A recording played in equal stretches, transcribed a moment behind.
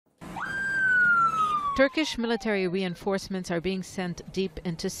Turkish military reinforcements are being sent deep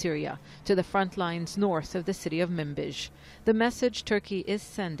into Syria, to the front lines north of the city of Manbij. The message Turkey is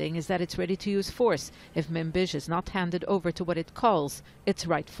sending is that it's ready to use force if Manbij is not handed over to what it calls its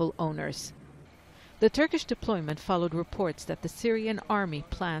rightful owners. The Turkish deployment followed reports that the Syrian army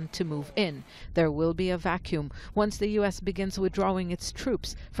planned to move in. There will be a vacuum once the U.S. begins withdrawing its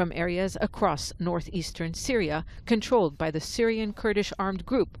troops from areas across northeastern Syria controlled by the Syrian Kurdish armed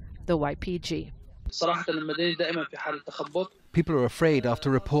group, the YPG. People are afraid after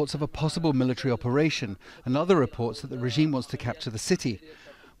reports of a possible military operation and other reports that the regime wants to capture the city.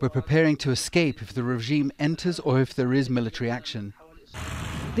 We're preparing to escape if the regime enters or if there is military action.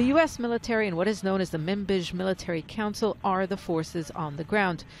 The U.S. military and what is known as the Manbij Military Council are the forces on the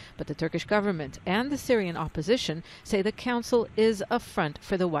ground. But the Turkish government and the Syrian opposition say the council is a front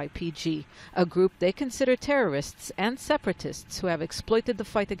for the YPG, a group they consider terrorists and separatists who have exploited the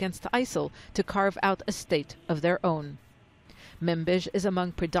fight against ISIL to carve out a state of their own. Manbij is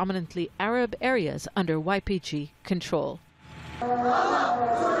among predominantly Arab areas under YPG control.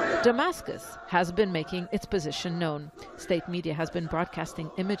 Damascus has been making its position known. State media has been broadcasting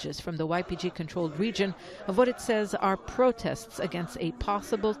images from the YPG-controlled region of what it says are protests against a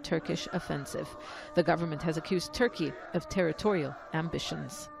possible Turkish offensive. The government has accused Turkey of territorial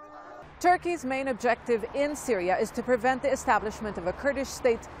ambitions. Turkey's main objective in Syria is to prevent the establishment of a Kurdish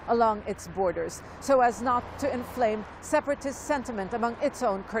state along its borders, so as not to inflame separatist sentiment among its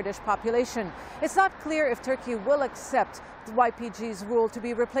own Kurdish population. It's not clear if Turkey will accept the YPG's rule to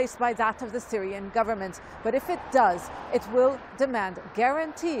be replaced by that of the Syrian government, but if it does, it will demand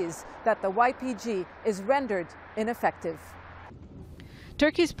guarantees that the YPG is rendered ineffective.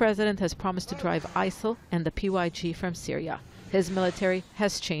 Turkey's president has promised to drive ISIL and the PYG from Syria. His military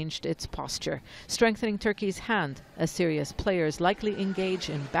has changed its posture, strengthening Turkey's hand as Syria's players likely engage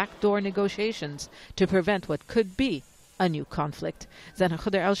in backdoor negotiations to prevent what could be a new conflict. Zeina,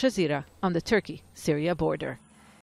 Khodr, Al Jazeera on the Turkey-Syria border.